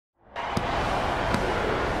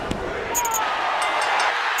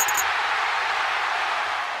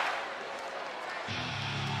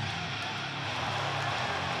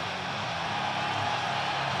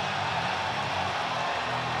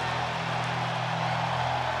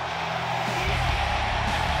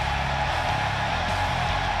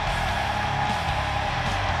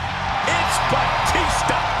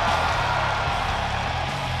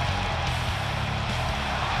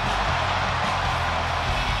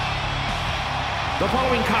The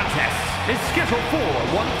following contest is scheduled for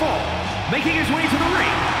one fall. Making his way to the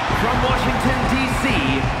ring from Washington, D.C.,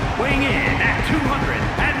 weighing in at 290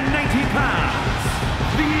 pounds,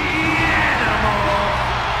 the Animal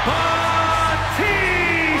Batista!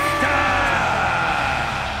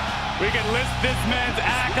 We can list this man's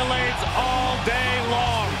accolades all day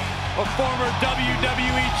long. A former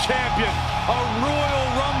WWE champion, a Royal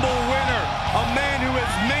Rumble winner, a man who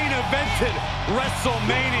has main evented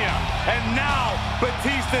WrestleMania. And now,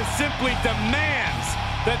 Batista simply demands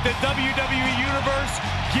that the WWE Universe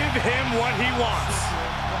give him what he wants.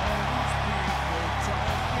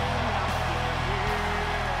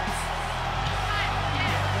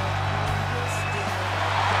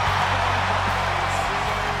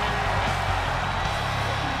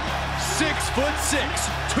 .6'6",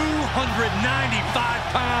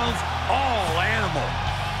 295 pounds, all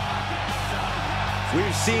animal.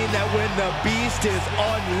 We've seen that when the beast is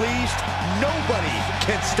unleashed, nobody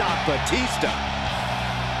can stop Batista.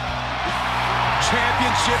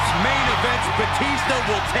 Championships, main events, Batista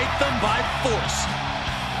will take them by force.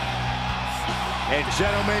 And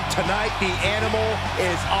gentlemen, tonight the Animal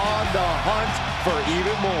is on the hunt for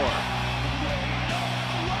even more.